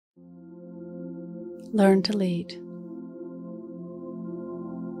Learn to lead.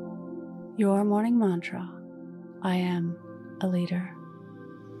 Your morning mantra: I am a leader.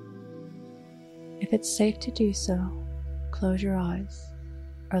 If it's safe to do so, close your eyes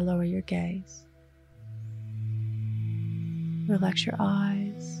or lower your gaze. Relax your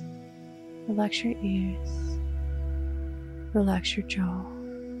eyes, relax your ears, relax your jaw.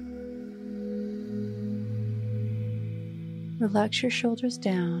 Relax your shoulders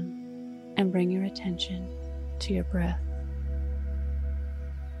down and bring your attention to your breath.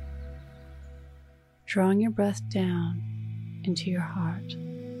 Drawing your breath down into your heart.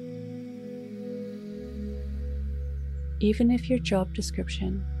 Even if your job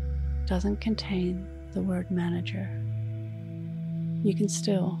description doesn't contain the word manager, you can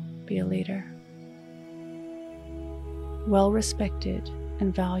still be a leader. Well respected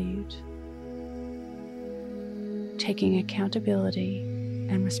and valued, taking accountability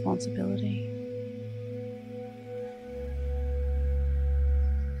and responsibility.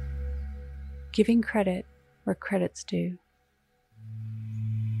 Giving credit where credit's due.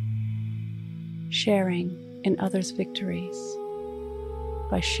 Sharing in others' victories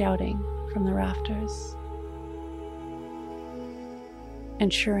by shouting from the rafters.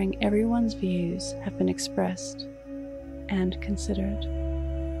 Ensuring everyone's views have been expressed and considered.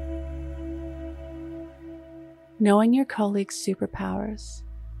 Knowing your colleagues' superpowers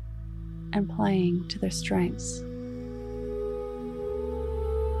and playing to their strengths.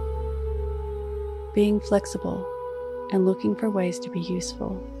 Being flexible and looking for ways to be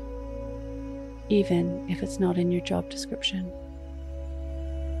useful, even if it's not in your job description.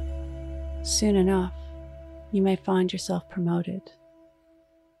 Soon enough, you may find yourself promoted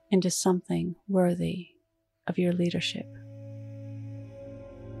into something worthy of your leadership.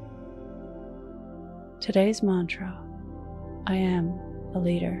 Today's mantra: I am a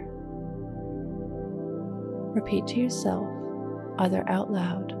leader. Repeat to yourself, either out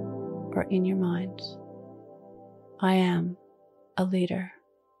loud or in your mind: I am a leader.